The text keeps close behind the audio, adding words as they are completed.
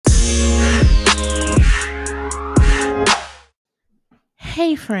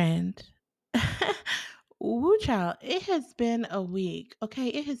Hey, friend. Woo, child. It has been a week. Okay.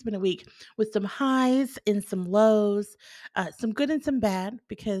 It has been a week with some highs and some lows, some good and some bad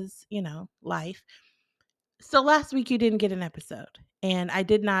because, life. So last week you didn't get an episode. And I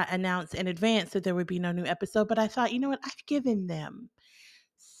did not announce in advance that there would be no new episode, but I thought, you know what? I've given them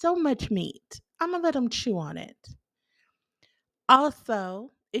so much meat. I'm going to let them chew on it.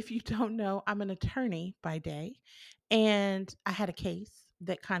 Also, if you don't know, I'm an attorney by day, and I had a case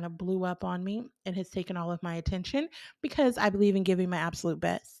that kind of blew up on me and has taken all of my attention because I believe in giving my absolute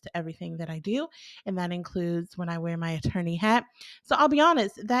best to everything that I do, and that includes when I wear my attorney hat. So I'll be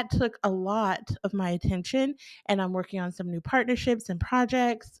honest, that took a lot of my attention, and I'm working on some new partnerships and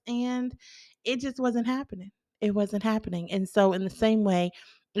projects, and it just wasn't happening. It wasn't happening. And so, in the same way,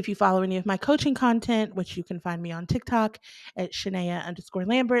 if you follow any of my coaching content, which you can find me on TikTok at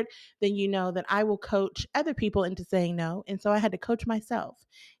Shania_Lambert, then you know that I will coach other people into saying no. And so I had to coach myself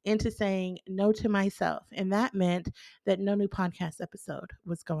into saying no to myself. And that meant that no new podcast episode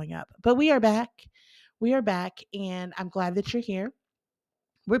was going up. But we are back. We are back. And I'm glad that you're here.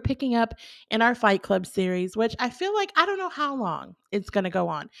 We're picking up in our Fight Club series, which I feel like I don't know how long it's going to go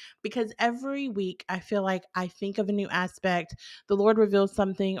on because every week I feel like I think of a new aspect. The Lord reveals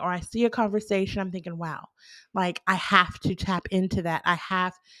something, or I see a conversation. I'm thinking, wow, like I have to tap into that. I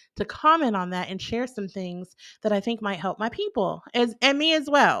have to comment on that and share some things that I think might help my people and me as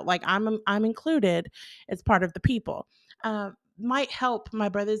well. Like I'm included as part of the people. Might help my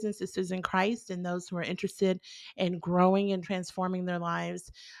brothers and sisters in Christ and those who are interested in growing and transforming their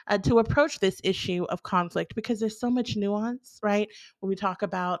lives to approach this issue of conflict because there's so much nuance, right? When we talk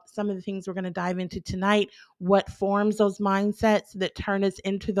about some of the things we're going to dive into tonight, what forms those mindsets that turn us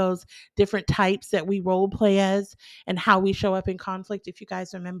into those different types that we role play as, and how we show up in conflict. If you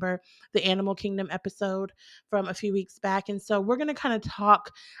guys remember the Animal Kingdom episode from a few weeks back. And so we're going to kind of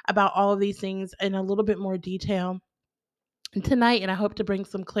talk about all of these things in a little bit more detail tonight, and I hope to bring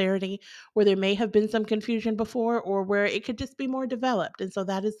some clarity where there may have been some confusion before or where it could just be more developed. And so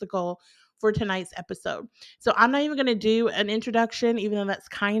that is the goal for tonight's episode. So I'm not even going to do an introduction, even though that's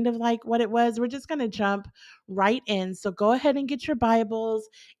kind of like what it was. We're just going to jump right in. So go ahead and get your Bibles,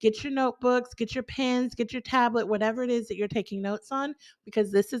 get your notebooks, get your pens, get your tablet, whatever it is that you're taking notes on,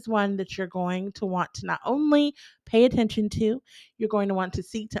 because this is one that you're going to want to not only pay attention to, you're going to want to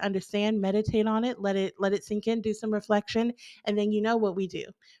seek to understand, meditate on it, let it sink in, do some reflection, and then you know what we do.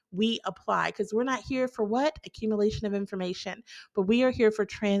 We apply because we're not here for what? Accumulation of information, but we are here for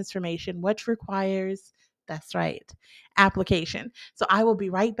transformation, which requires, that's right, application. So I will be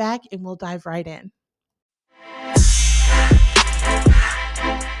right back and we'll dive right in.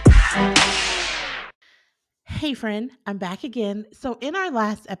 Hey, friend, I'm back again. So, in our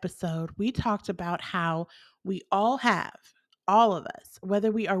last episode, we talked about how we all have, all of us,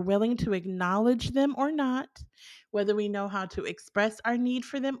 whether we are willing to acknowledge them or not, whether we know how to express our need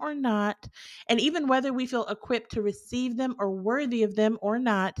for them or not, and even whether we feel equipped to receive them or worthy of them or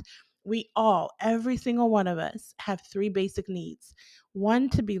not, we all, every single one of us, have three basic needs: one,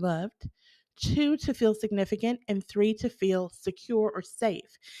 to be loved, two, to feel significant, and three, to feel secure or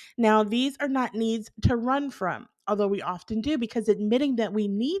safe. Now, these are not needs to run from, although we often do, because admitting that we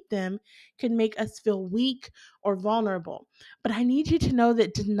need them can make us feel weak or vulnerable. But I need you to know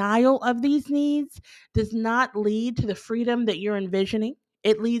that denial of these needs does not lead to the freedom that you're envisioning.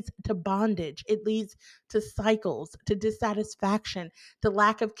 It leads to bondage. It leads to cycles, to dissatisfaction, to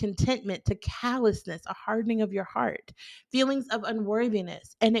lack of contentment, to callousness, a hardening of your heart, feelings of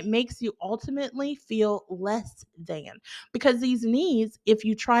unworthiness. And it makes you ultimately feel less than, because these needs, if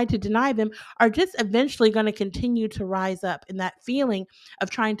you try to deny them, are just eventually going to continue to rise up. And that feeling of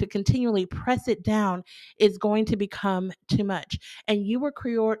trying to continually press it down is going to become too much. And you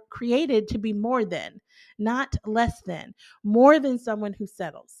were created to be more than, not less than, more than someone who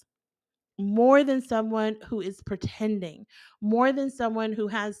settles, more than someone who is pretending, more than someone who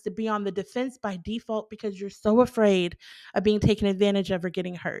has to be on the defense by default because you're so afraid of being taken advantage of or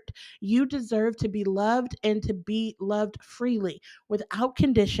getting hurt. You deserve to be loved and to be loved freely, without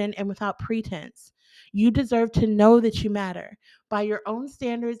condition and without pretense. You deserve to know that you matter by your own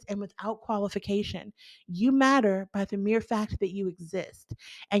standards and without qualification. You matter by the mere fact that you exist.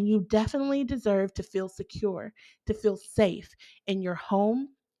 And you definitely deserve to feel secure, to feel safe in your home,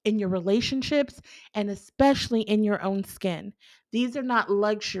 in your relationships, and especially in your own skin. These are not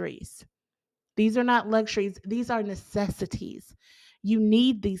luxuries. These are not luxuries. These are necessities. You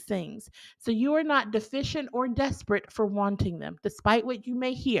need these things. So you are not deficient or desperate for wanting them, despite what you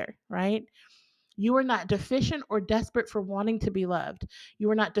may hear, right? You are not deficient or desperate for wanting to be loved. You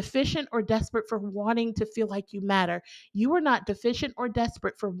are not deficient or desperate for wanting to feel like you matter. You are not deficient or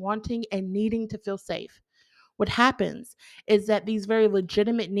desperate for wanting and needing to feel safe. What happens is that these very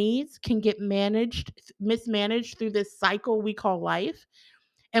legitimate needs can get mismanaged through this cycle we call life.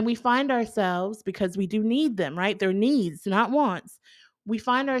 And we find ourselves, because we do need them, right? They're needs, not wants. We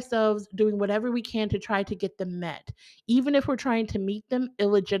find ourselves doing whatever we can to try to get them met, even if we're trying to meet them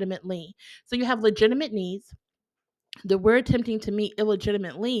illegitimately. So you have legitimate needs that we're attempting to meet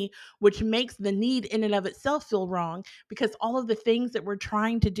illegitimately, which makes the need in and of itself feel wrong because all of the things that we're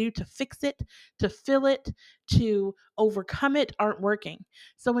trying to do to fix it, to fill it, to overcome it aren't working.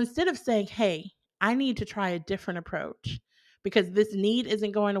 So instead of saying, hey, I need to try a different approach because this need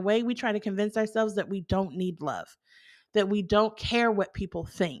isn't going away, we try to convince ourselves that we don't need love, that we don't care what people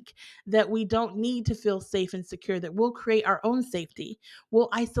think, that we don't need to feel safe and secure, that we'll create our own safety. We'll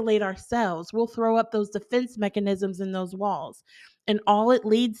isolate ourselves. We'll throw up those defense mechanisms in those walls. And all it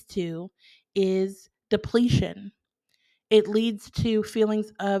leads to is depletion. It leads to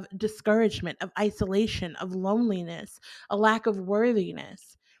feelings of discouragement, of isolation, of loneliness, a lack of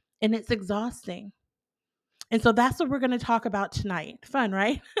worthiness. And it's exhausting. And so that's what we're going to talk about tonight. Fun,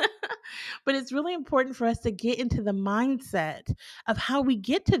 right? But it's really important for us to get into the mindset of how we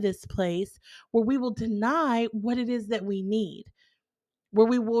get to this place where we will deny what it is that we need, where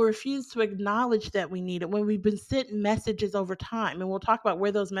we will refuse to acknowledge that we need it, when we've been sent messages over time. And we'll talk about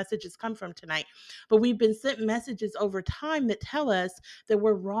where those messages come from tonight. But we've been sent messages over time that tell us that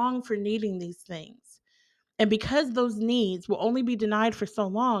we're wrong for needing these things. And because those needs will only be denied for so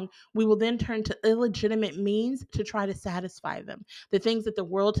long, we will then turn to illegitimate means to try to satisfy them. The things that the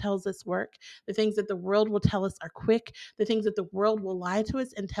world tells us work, the things that the world will tell us are quick, the things that the world will lie to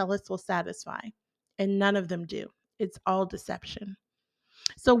us and tell us will satisfy. And none of them do. It's all deception.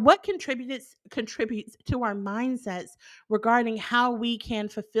 So, what contributes to our mindsets regarding how we can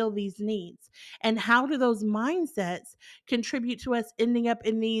fulfill these needs? And how do those mindsets contribute to us ending up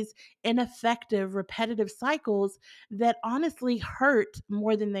in these ineffective, repetitive cycles that honestly hurt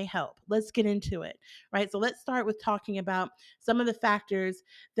more than they help? Let's get into it, right? So, let's start with talking about some of the factors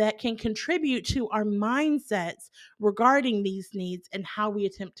that can contribute to our mindsets regarding these needs and how we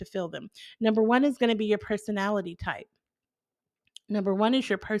attempt to fill them. Number one is going to be your personality type. Number one is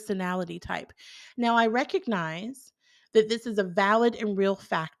your personality type. Now, I recognize that this is a valid and real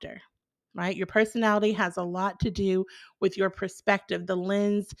factor, right? Your personality has a lot to do with your perspective, the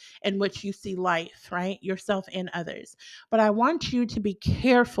lens in which you see life, right? Yourself and others. But I want you to be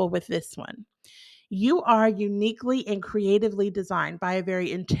careful with this one. You are uniquely and creatively designed by a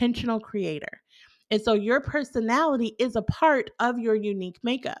very intentional creator. And so your personality is a part of your unique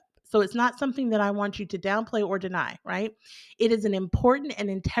makeup. So it's not something that I want you to downplay or deny, right? It is an important and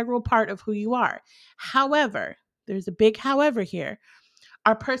integral part of who you are. However, there's a big however here.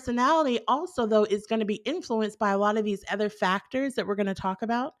 Our personality also, though, is going to be influenced by a lot of these other factors that we're going to talk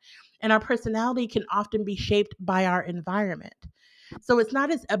about. And our personality can often be shaped by our environment. So it's not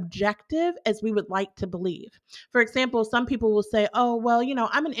as objective as we would like to believe. For example, some people will say, oh, well,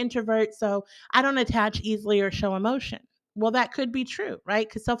 I'm an introvert, so I don't attach easily or show emotion. Well, that could be true, right?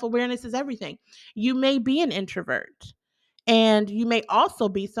 Because self awareness is everything. You may be an introvert. And you may also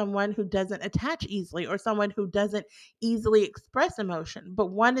be someone who doesn't attach easily or someone who doesn't easily express emotion,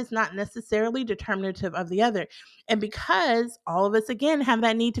 but one is not necessarily determinative of the other. And because all of us, again, have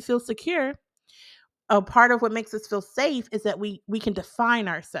that need to feel secure, a part of what makes us feel safe is that we can define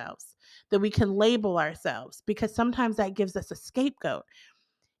ourselves, that we can label ourselves, because sometimes that gives us a scapegoat.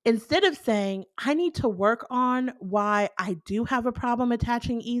 Instead of saying, I need to work on why I do have a problem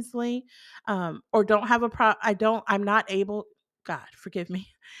attaching easily, or don't have a problem, I'm not able, God, forgive me.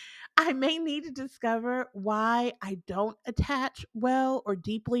 I may need to discover why I don't attach well or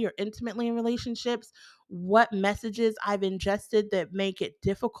deeply or intimately in relationships, what messages I've ingested that make it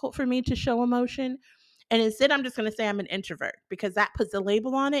difficult for me to show emotion. And instead, I'm just going to say I'm an introvert because that puts a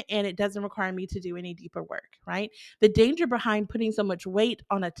label on it and it doesn't require me to do any deeper work, right? The danger behind putting so much weight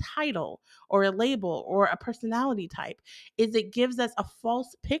on a title or a label or a personality type is it gives us a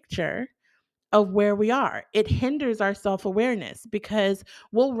false picture of where we are. It hinders our self awareness because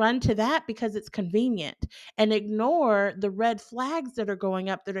we'll run to that because it's convenient and ignore the red flags that are going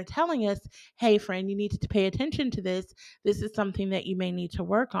up that are telling us, hey, friend, you need to pay attention to this. This is something that you may need to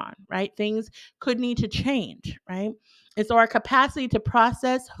work on, right? Things could need to change, right? And so our capacity to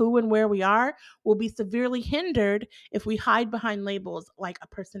process who and where we are will be severely hindered if we hide behind labels like a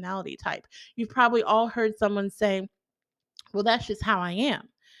personality type. You've probably all heard someone say, well, that's just how I am.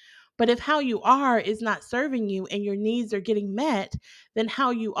 But if how you are is not serving you and your needs are getting met, then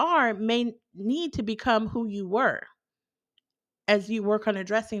how you are may need to become who you were as you work on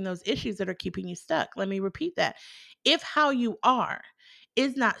addressing those issues that are keeping you stuck. Let me repeat that. If how you are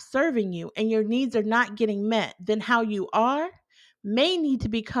is not serving you and your needs are not getting met, then how you are may need to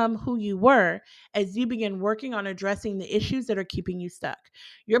become who you were as you begin working on addressing the issues that are keeping you stuck.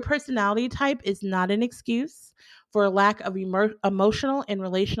 Your personality type is not an excuse for a lack of emotional and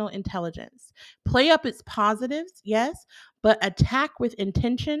relational intelligence. Play up its positives, yes, but attack with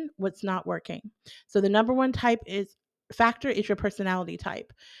intention what's not working. So the number one type is factor is your personality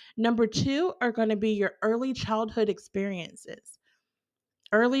type. Number two are going to be your early childhood experiences.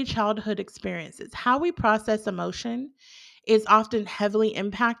 Early childhood experiences. How we process emotion is often heavily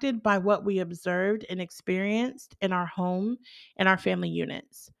impacted by what we observed and experienced in our home and our family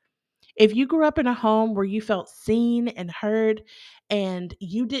units. If you grew up in a home where you felt seen and heard and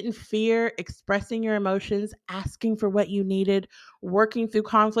you didn't fear expressing your emotions, asking for what you needed, working through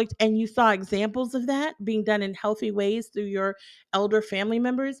conflict, and you saw examples of that being done in healthy ways through your elder family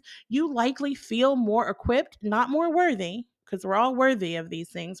members, you likely feel more equipped, not more worthy. Because we're all worthy of these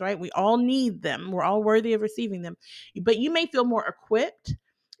things, right? We all need them. We're all worthy of receiving them. But you may feel more equipped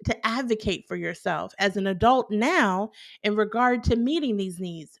to advocate for yourself as an adult now in regard to meeting these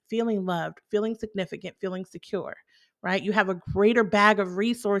needs, feeling loved, feeling significant, feeling secure, right? You have a greater bag of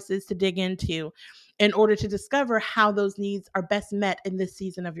resources to dig into in order to discover how those needs are best met in this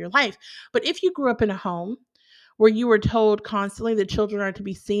season of your life. But if you grew up in a home where you were told constantly that children are to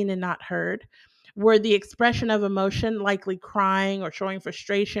be seen and not heard, where the expression of emotion, likely crying or showing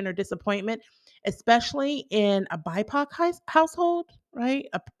frustration or disappointment, especially in a BIPOC household, right?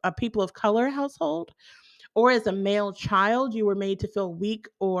 A people of color household, or as a male child, you were made to feel weak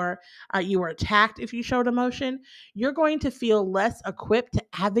or you were attacked if you showed emotion, you're going to feel less equipped to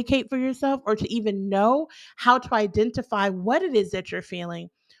advocate for yourself or to even know how to identify what it is that you're feeling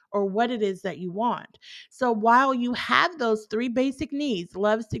or what it is that you want. So while you have those three basic needs,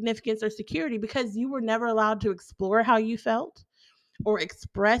 love, significance, or security, because you were never allowed to explore how you felt, or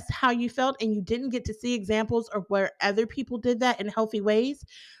express how you felt and you didn't get to see examples of where other people did that in healthy ways,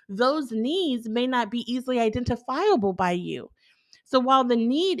 those needs may not be easily identifiable by you. So while the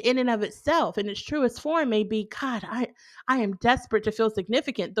need in and of itself in its truest form may be, God, I am desperate to feel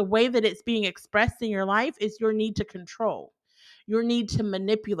significant, the way that it's being expressed in your life is your need to control, your need to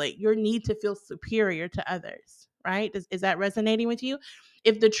manipulate, your need to feel superior to others, right? Is that resonating with you?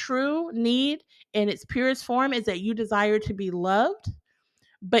 If the true need in its purest form is that you desire to be loved,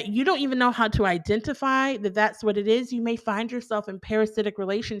 but you don't even know how to identify that that's what it is, you may find yourself in parasitic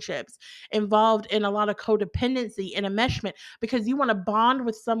relationships, involved in a lot of codependency and enmeshment because you want to bond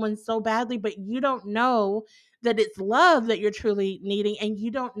with someone so badly, but you don't know that it's love that you're truly needing, and you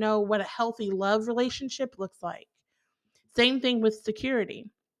don't know what a healthy love relationship looks like. Same thing with security.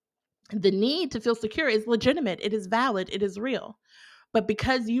 The need to feel secure is legitimate, it is valid, it is real. But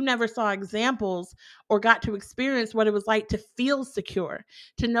because you never saw examples or got to experience what it was like to feel secure,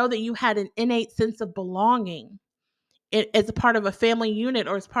 to know that you had an innate sense of belonging as a part of a family unit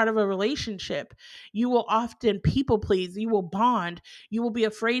or as part of a relationship, you will often people please, you will bond, you will be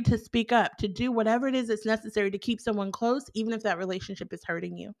afraid to speak up, to do whatever it is that's necessary to keep someone close, even if that relationship is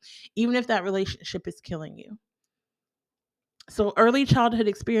hurting you, even if that relationship is killing you. So, early childhood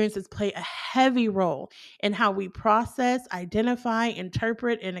experiences play a heavy role in how we process, identify,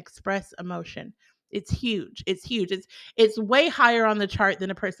 interpret, and express emotion. It's huge. It's huge. It's way higher on the chart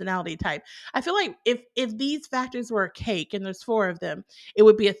than a personality type. I feel like if these factors were a cake and there's four of them, it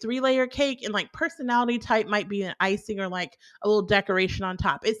would be a three-layer cake, and like personality type might be an icing or like a little decoration on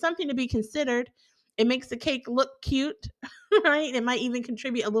top. It's something to be considered. It makes the cake look cute, right? It might even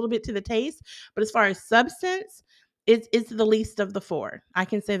contribute a little bit to the taste, but as far as substance, it's the least of the four. I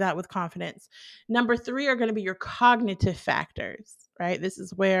can say that with confidence. Number three are going to be your cognitive factors, right? This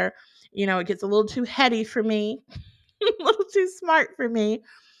is where, it gets a little too heady for me, a little too smart for me.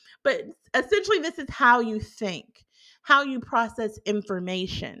 But essentially, this is how you think, how you process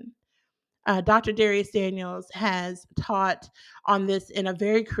information. Dr. Darius Daniels has taught on this in a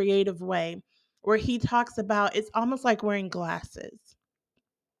very creative way, where he talks about it's almost like wearing glasses,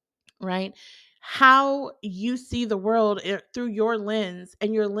 right? How you see the world through your lens,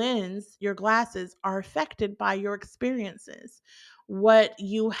 and your lens, your glasses are affected by your experiences, what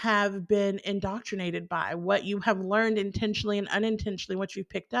you have been indoctrinated by, what you have learned intentionally and unintentionally, what you've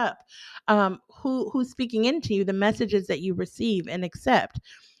picked up, who's speaking into you, the messages that you receive and accept,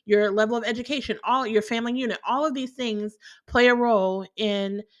 your level of education, all your family unit, all of these things play a role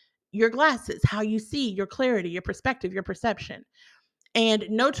in your glasses, how you see, your clarity, your perspective, your perception. And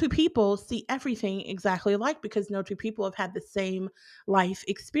no two people see everything exactly alike because no two people have had the same life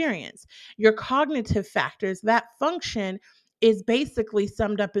experience. Your cognitive factors, that function is basically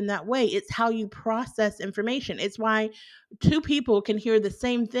summed up in that way. It's how you process information. It's why two people can hear the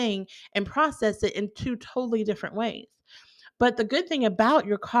same thing and process it in two totally different ways. But the good thing about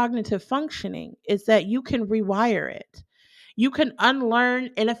your cognitive functioning is that you can rewire it. You can unlearn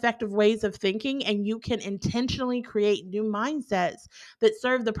ineffective ways of thinking and you can intentionally create new mindsets that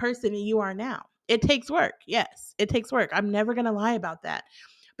serve the person that you are now. It takes work. Yes, it takes work. I'm never going to lie about that.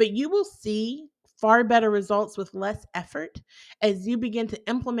 But you will see far better results with less effort as you begin to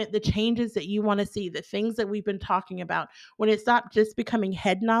implement the changes that you want to see, the things that we've been talking about. When it stops just becoming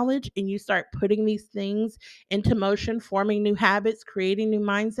head knowledge and you start putting these things into motion, forming new habits, creating new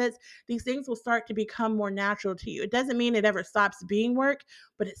mindsets, these things will start to become more natural to you. It doesn't mean it ever stops being work,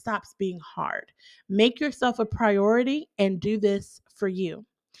 but it stops being hard. Make yourself a priority and do this for you.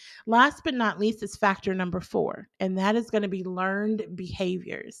 Last but not least is factor number 4, and that is going to be learned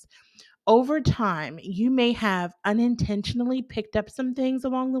behaviors. Over time, you may have unintentionally picked up some things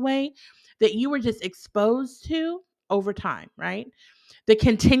along the way that you were just exposed to over time, right? The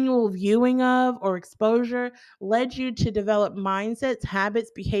continual viewing of or exposure led you to develop mindsets,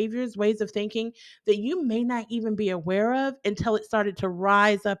 habits, behaviors, ways of thinking that you may not even be aware of until it started to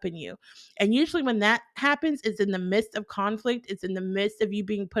rise up in you. And usually, when that happens, it's in the midst of conflict, it's in the midst of you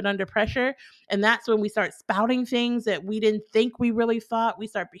being put under pressure. And that's when we start spouting things that we didn't think we really thought. We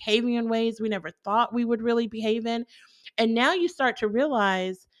start behaving in ways we never thought we would really behave in. And now you start to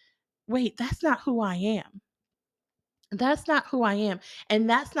realize, wait, that's not who I am. That's not who I am. And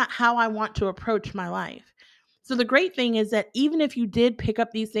that's not how I want to approach my life. So, the great thing is that even if you did pick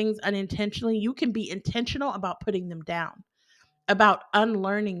up these things unintentionally, you can be intentional about putting them down, about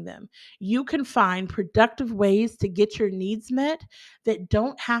unlearning them. You can find productive ways to get your needs met that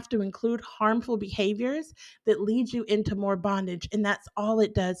don't have to include harmful behaviors that lead you into more bondage. And that's all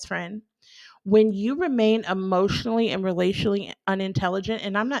it does, friend. When you remain emotionally and relationally unintelligent,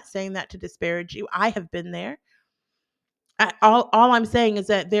 and I'm not saying that to disparage you, I have been there. All I'm saying is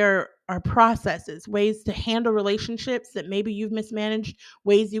that there are processes, ways to handle relationships that maybe you've mismanaged,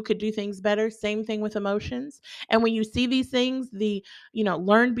 ways you could do things better. Same thing with emotions. And when you see these things, the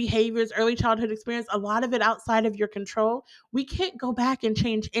learned behaviors, early childhood experience, a lot of it outside of your control, we can't go back and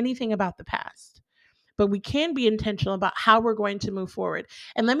change anything about the past. But we can be intentional about how we're going to move forward.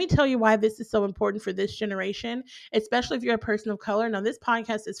 And let me tell you why this is so important for this generation, especially if you're a person of color. Now, this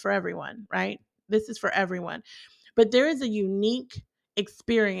podcast is for everyone, right? This is for everyone. But there is a unique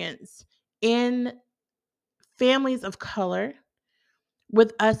experience in families of color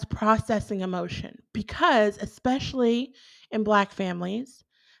with us processing emotion because, especially in Black families,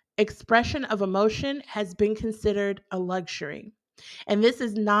 expression of emotion has been considered a luxury. And this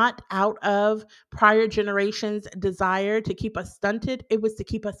is not out of prior generations' desire to keep us stunted, it was to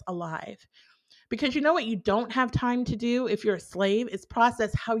keep us alive. Because you know what you don't have time to do if you're a slave is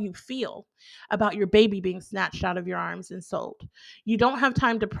process how you feel about your baby being snatched out of your arms and sold. You don't have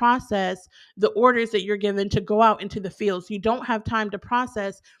time to process the orders that you're given to go out into the fields. You don't have time to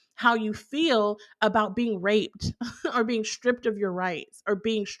process how you feel about being raped or being stripped of your rights or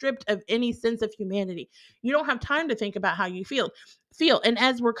being stripped of any sense of humanity. You don't have time to think about how you feel. And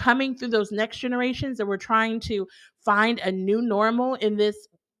as we're coming through those next generations and we're trying to find a new normal in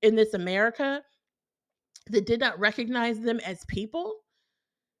this America that did not recognize them as people,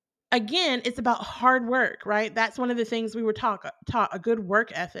 again, it's about hard work, right? That's one of the things we were taught a good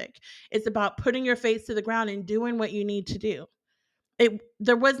work ethic. It's about putting your face to the ground and doing what you need to do.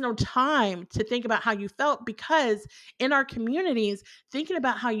 There was no time to think about how you felt because in our communities, thinking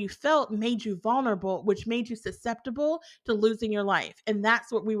about how you felt made you vulnerable, which made you susceptible to losing your life. And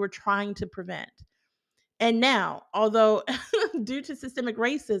that's what we were trying to prevent. And now, although due to systemic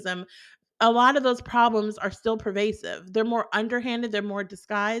racism, a lot of those problems are still pervasive. They're more underhanded, they're more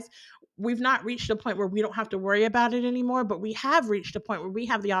disguised. We've not reached a point where we don't have to worry about it anymore, but we have reached a point where we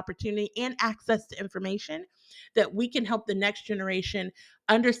have the opportunity and access to information that we can help the next generation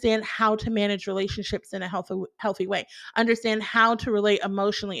understand how to manage relationships in a healthy way, understand how to relate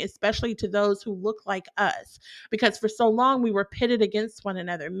emotionally, especially to those who look like us. Because for so long, we were pitted against one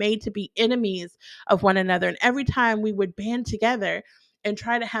another, made to be enemies of one another. And every time we would band together, and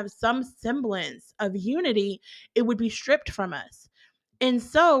try to have some semblance of unity, it would be stripped from us. And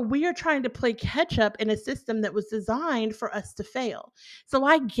so we are trying to play catch up in a system that was designed for us to fail. So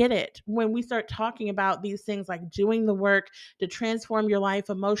I get it when we start talking about these things like doing the work to transform your life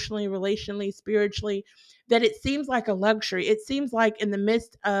emotionally, relationally, spiritually, that it seems like a luxury. It seems like in the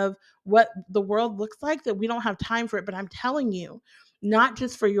midst of what the world looks like that we don't have time for it. But I'm telling you, not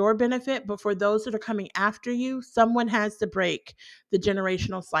just for your benefit, but for those that are coming after you. Someone has to break the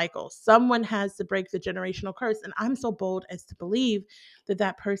generational cycle. Someone has to break the generational curse. And I'm so bold as to believe that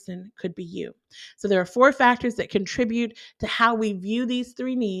that person could be you. So there are 4 factors that contribute to how we view these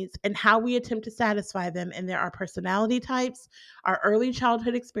 3 needs and how we attempt to satisfy them. And there are personality types, our early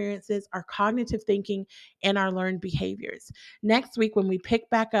childhood experiences, our cognitive thinking, and our learned behaviors. Next week, when we pick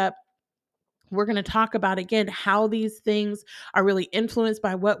back up, we're going to talk about again how these things are really influenced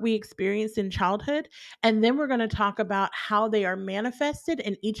by what we experienced in childhood. And then we're going to talk about how they are manifested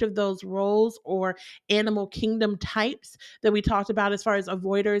in each of those roles or animal kingdom types that we talked about as far as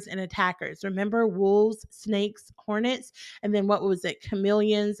avoiders and attackers. Remember, wolves, snakes, hornets, and then what was it?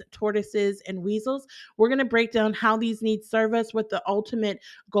 Chameleons, tortoises, and weasels. We're going to break down how these needs serve us, what the ultimate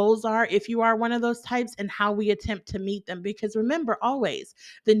goals are if you are one of those types, and how we attempt to meet them. Because remember, always,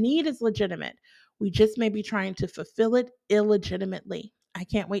 the need is legitimate. We just may be trying to fulfill it illegitimately. I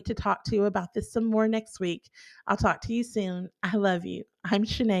can't wait to talk to you about this some more next week. I'll talk to you soon. I love you. I'm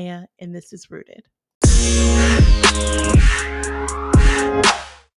Shania, and this is Rooted.